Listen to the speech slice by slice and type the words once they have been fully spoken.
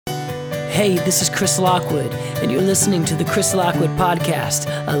Hey, this is Chris Lockwood, and you're listening to the Chris Lockwood Podcast,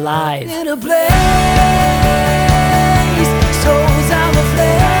 Alive. In a place, souls out of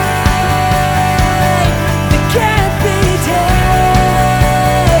flame, that can't be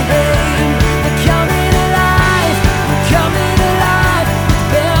tamed. We're coming alive, with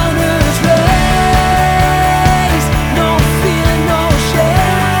banners raised, no fear, no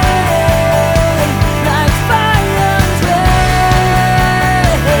shame, like fire and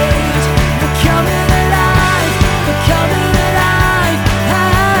rage. We're coming alive,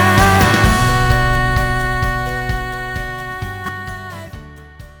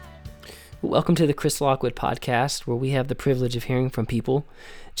 Welcome to the Chris Lockwood Podcast, where we have the privilege of hearing from people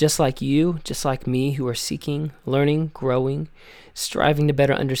just like you, just like me, who are seeking, learning, growing, striving to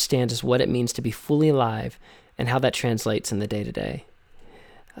better understand just what it means to be fully alive and how that translates in the day-to-day.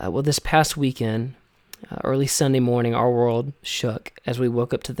 This past weekend, early Sunday morning, our world shook as we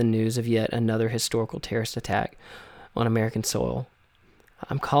woke up to the news of yet another historical terrorist attack on American soil.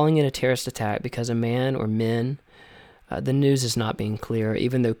 I'm calling it a terrorist attack because a man or men, the news is not being clear,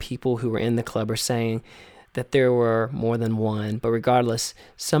 even though people who were in the club are saying that there were more than one. But regardless,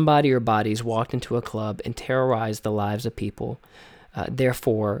 somebody or bodies walked into a club and terrorized the lives of people.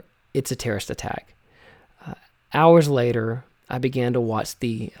 Therefore, it's a terrorist attack. Hours later, I began to watch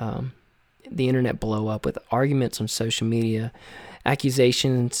the internet blow up with arguments on social media,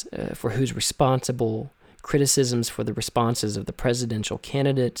 accusations for who's responsible, criticisms for the responses of the presidential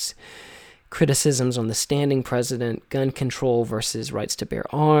candidates, criticisms on the standing president, gun control versus rights to bear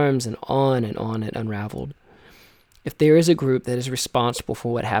arms, and on it unraveled. If there is a group that is responsible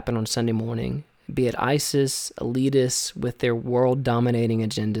for what happened on Sunday morning, be it ISIS, elitists with their world-dominating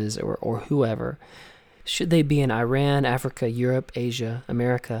agendas, or whoever, should they be in Iran, Africa, Europe, Asia,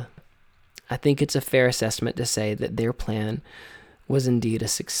 America, I think it's a fair assessment to say that their plan was indeed a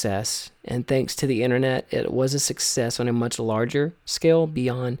success. And thanks to the internet, it was a success on a much larger scale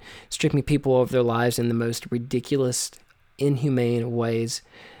beyond stripping people of their lives in the most ridiculous, inhumane ways,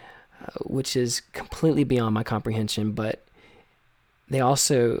 which is completely beyond my comprehension. But they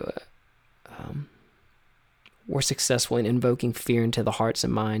also were successful in invoking fear into the hearts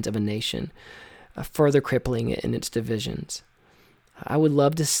and minds of a nation, further crippling it in its divisions. I would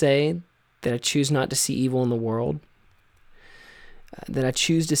love to say that I choose not to see evil in the world, that I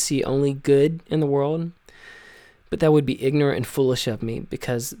choose to see only good in the world, but that would be ignorant and foolish of me,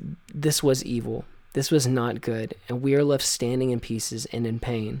 because this was evil. This was not good, and we are left standing in pieces and in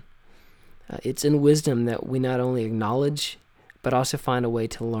pain. It's in wisdom that we not only acknowledge, but also find a way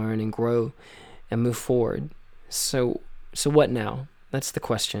to learn and grow and move forward. So what now? That's the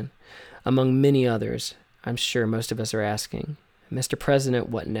question. Among many others, I'm sure most of us are asking. Mr. President,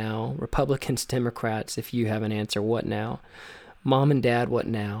 what now? Republicans, Democrats, if you have an answer, what now? Mom and dad, what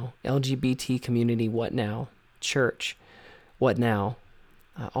now? LGBT community, what now? Church, what now?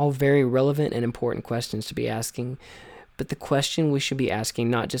 All very relevant and important questions to be asking, but the question we should be asking,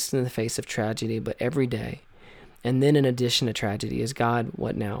 not just in the face of tragedy, but every day, and then in addition to tragedy, is God,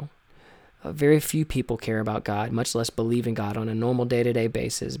 what now? Very few people care about God, much less believe in God on a normal day-to-day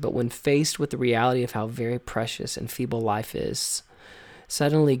basis, but when faced with the reality of how very precious and feeble life is,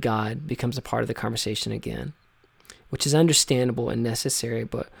 suddenly God becomes a part of the conversation again, which is understandable and necessary,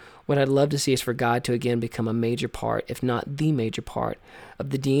 but what I'd love to see is for God to again become a major part, if not the major part, of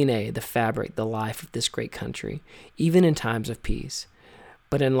the DNA, the fabric, the life of this great country, even in times of peace.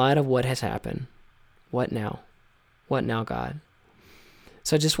 But in light of what has happened, what now? What now, God?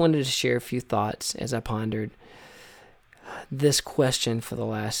 So I just wanted to share a few thoughts as I pondered this question for the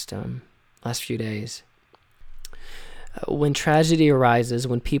last few days. When tragedy arises,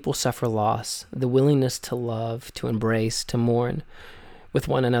 when people suffer loss, the willingness to love, to embrace, to mourn with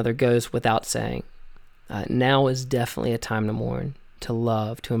one another goes without saying. Now is definitely a time to mourn, to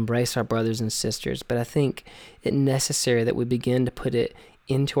love, to embrace our brothers and sisters, but I think it's necessary that we begin to put it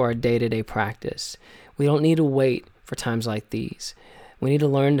into our day-to-day practice. We don't need to wait for times like these. We need to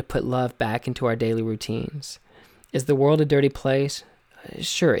learn to put love back into our daily routines. Is the world a dirty place?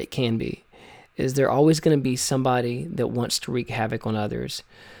 Sure, it can be. Is there always going to be somebody that wants to wreak havoc on others?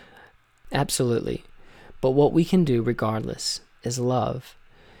 Absolutely. But what we can do regardless is love.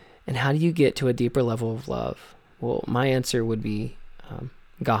 And how do you get to a deeper level of love? Well, my answer would be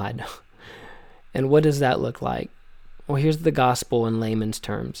God. And what does that look like? Well, here's the gospel in layman's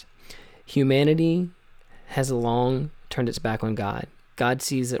terms. Humanity has long turned its back on God. God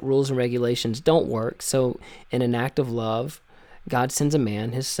sees that rules and regulations don't work, so in an act of love, God sends a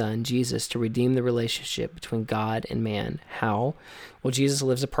man, his son, Jesus, to redeem the relationship between God and man. How? Well, Jesus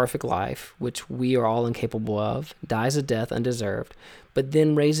lives a perfect life, which we are all incapable of, dies a death undeserved, but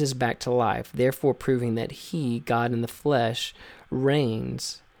then raises back to life, therefore proving that he, God in the flesh,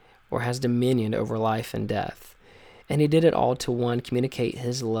 reigns or has dominion over life and death. And he did it all to, one, communicate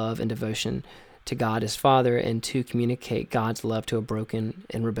his love and devotion to God his Father, and two, communicate God's love to a broken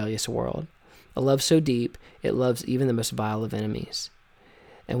and rebellious world. A love so deep, it loves even the most vile of enemies.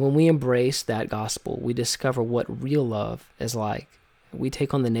 And when we embrace that gospel, we discover what real love is like. We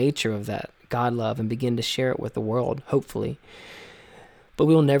take on the nature of that God love and begin to share it with the world, hopefully. But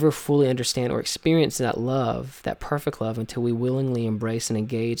we will never fully understand or experience that love, that perfect love, until we willingly embrace and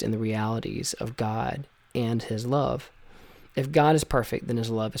engage in the realities of God and his love. If God is perfect, then his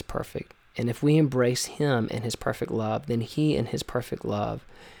love is perfect. And if we embrace him and his perfect love, then he and his perfect love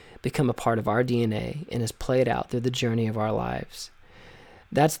become a part of our DNA and is played out through the journey of our lives.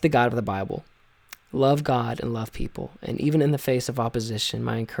 That's the God of the Bible. Love God and love people. And even in the face of opposition,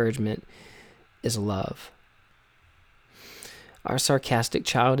 my encouragement is love. Our sarcastic,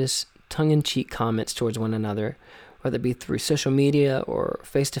 childish, tongue-in-cheek comments towards one another, whether it be through social media or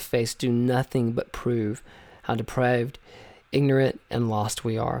face-to-face, do nothing but prove how depraved, ignorant, and lost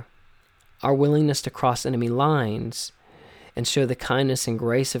we are. Our willingness to cross enemy lines and show the kindness and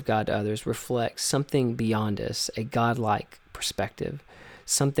grace of God to others reflects something beyond us, a God-like perspective,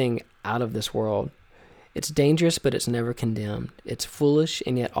 something out of this world. It's dangerous, but it's never condemned. It's foolish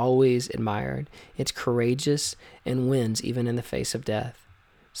and yet always admired. It's courageous and wins even in the face of death.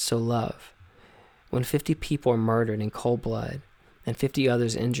 So love. When 50 people are murdered in cold blood and 50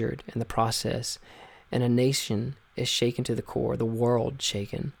 others injured in the process, and a nation is shaken to the core, the world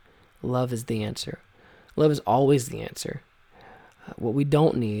shaken, love is the answer. Love is always the answer. What we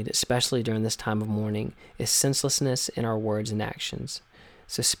don't need, especially during this time of mourning, is senselessness in our words and actions.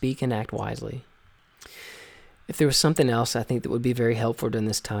 So speak and act wisely. If there was something else I think that would be very helpful during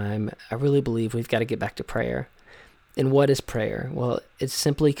this time, I really believe we've got to get back to prayer. And what is prayer? Well, it's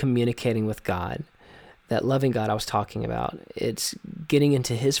simply communicating with God. That loving God I was talking about. It's getting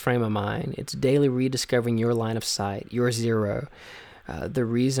into his frame of mind. It's daily rediscovering your line of sight, your zero, the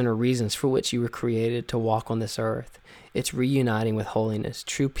reason or reasons for which you were created to walk on this earth. It's reuniting with holiness,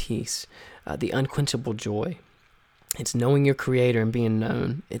 true peace, the unquenchable joy. It's knowing your Creator and being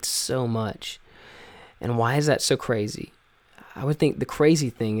known. It's so much. And why is that so crazy? I would think the crazy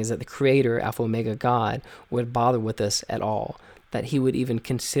thing is that the Creator, Alpha Omega God, would bother with us at all, that he would even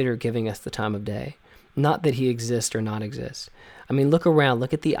consider giving us the time of day. Not that he exists or not exists. I mean, look around,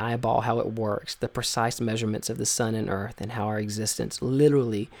 look at the eyeball, how it works, the precise measurements of the sun and earth, and how our existence,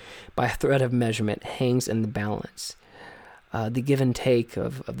 literally by a thread of measurement, hangs in the balance. The give and take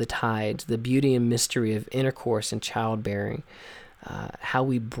of the tides, the beauty and mystery of intercourse and childbearing, how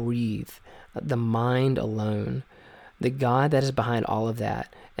we breathe, the mind alone. The God that is behind all of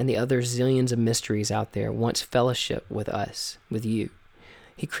that and the other zillions of mysteries out there wants fellowship with us, with you.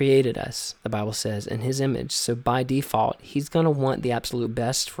 He created us, the Bible says, in his image. So by default, he's going to want the absolute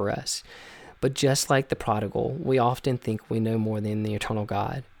best for us. But just like the prodigal, we often think we know more than the eternal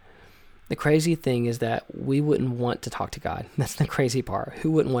God. The crazy thing is that we wouldn't want to talk to God. That's the crazy part.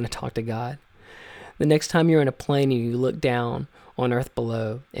 Who wouldn't want to talk to God? The next time you're in a plane and you look down on earth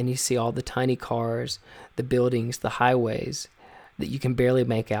below and you see all the tiny cars, the buildings, the highways that you can barely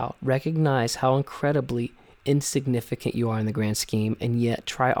make out, recognize how incredibly insignificant you are in the grand scheme, and yet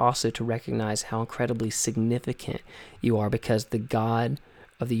try also to recognize how incredibly significant you are, because the God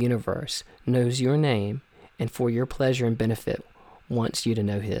of the universe knows your name and for your pleasure and benefit wants you to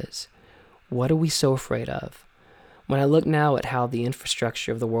know his. What are we so afraid of? When I look now at how the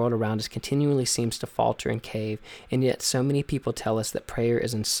infrastructure of the world around us continually seems to falter and cave, and yet so many people tell us that prayer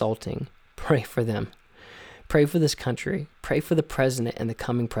is insulting, pray for them. Pray for this country. Pray for the president and the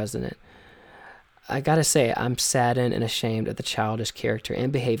coming president. I gotta say, I'm saddened and ashamed of the childish character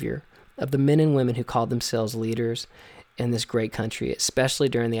and behavior of the men and women who call themselves leaders in this great country, especially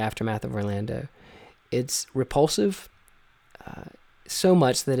during the aftermath of Orlando. It's repulsive, so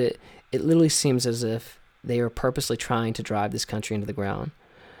much that it literally seems as if they are purposely trying to drive this country into the ground.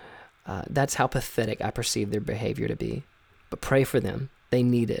 That's how pathetic I perceive their behavior to be. But pray for them. They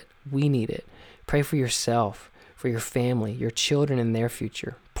need it. We need it. Pray for yourself, for your family, your children and their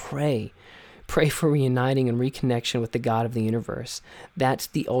future. Pray. Pray for reuniting and reconnection with the God of the universe. That's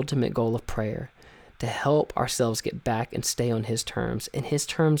the ultimate goal of prayer, to help ourselves get back and stay on his terms. And his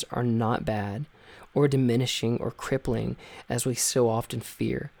terms are not bad or diminishing or crippling as we so often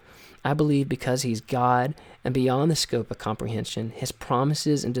fear. I believe because he's God and beyond the scope of comprehension, his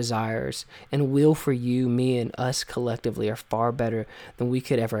promises and desires and will for you, me, and us collectively are far better than we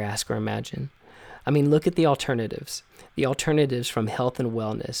could ever ask or imagine. I mean, look at the alternatives. The alternatives from health and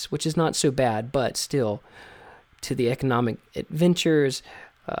wellness, which is not so bad, but still, to the economic adventures,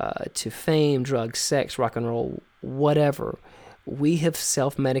 to fame, drugs, sex, rock and roll, whatever. We have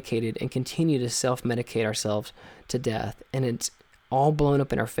self-medicated and continue to self-medicate ourselves to death, and it's all blown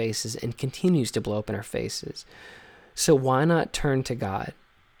up in our faces and continues to blow up in our faces. So why not turn to God?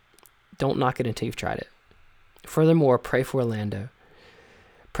 Don't knock it until you've tried it. Furthermore, pray for Orlando.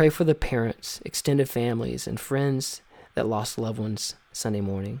 Pray for the parents, extended families, and friends that lost loved ones Sunday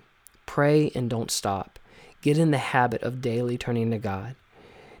morning. Pray and don't stop. Get in the habit of daily turning to God.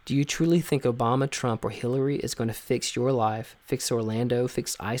 Do you truly think Obama, Trump, or Hillary is going to fix your life, fix Orlando,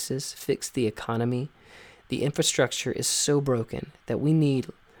 fix ISIS, fix the economy? The infrastructure is so broken that we need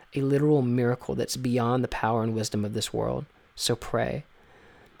a literal miracle that's beyond the power and wisdom of this world. So pray.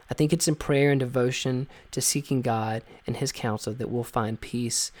 I think it's in prayer and devotion to seeking God and His counsel that we'll find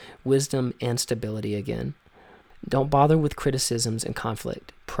peace, wisdom, and stability again. Don't bother with criticisms and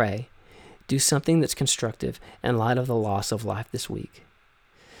conflict. Pray. Do something that's constructive in light of the loss of life this week.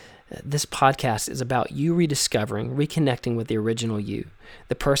 This podcast is about you rediscovering, reconnecting with the original you,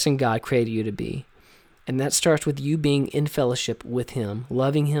 the person God created you to be. And that starts with you being in fellowship with Him,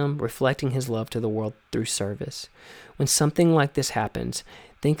 loving Him, reflecting His love to the world through service. When something like this happens,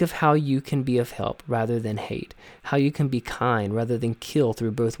 think of how you can be of help rather than hate, how you can be kind rather than kill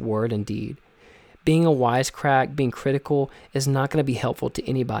through both word and deed. Being a wisecrack, being critical is not going to be helpful to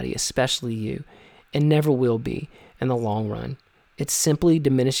anybody, especially you, and never will be in the long run. It simply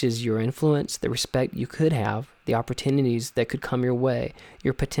diminishes your influence, the respect you could have, the opportunities that could come your way,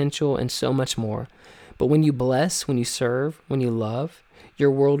 your potential, and so much more. But when you bless, when you serve, when you love,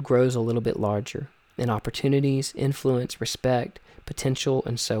 your world grows a little bit larger in opportunities, influence, respect, potential,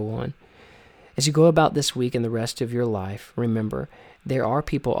 and so on. As you go about this week and the rest of your life, remember, there are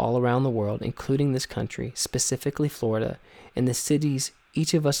people all around the world, including this country, specifically Florida, and the cities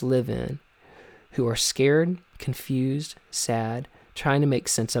each of us live in, who are scared, confused, sad, trying to make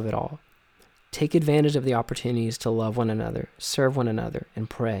sense of it all. Take advantage of the opportunities to love one another, serve one another, and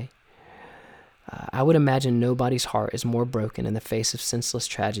pray. I would imagine nobody's heart is more broken in the face of senseless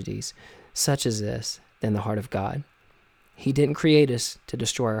tragedies such as this than the heart of God. He didn't create us to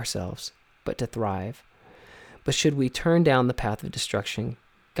destroy ourselves, but to thrive. But should we turn down the path of destruction,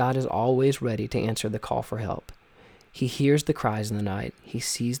 God is always ready to answer the call for help. He hears the cries in the night. He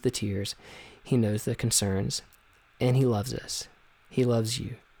sees the tears. He knows the concerns. And He loves us. He loves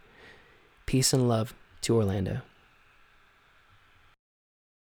you. Peace and love to Orlando.